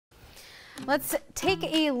Let's take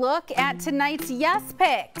a look at tonight's Yes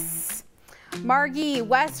Pics. Margie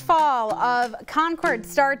Westfall of Concord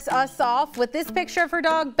starts us off with this picture of her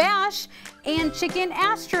dog Bash and chicken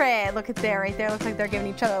Astrid. Look at there, right there. Looks like they're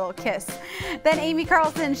giving each other a little kiss. Then Amy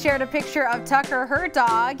Carlson shared a picture of Tucker, her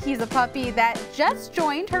dog. He's a puppy that just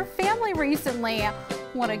joined her family recently.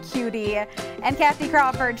 What a cutie. And Kathy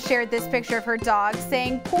Crawford shared this picture of her dog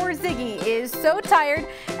saying, "Poor Ziggy is so tired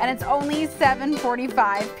and it's only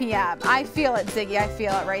 7:45 p.m. I feel it, Ziggy. I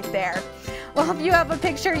feel it right there. Well, if you have a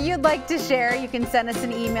picture you'd like to share, you can send us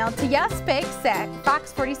an email to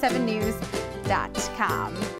yespics@fox47news.com.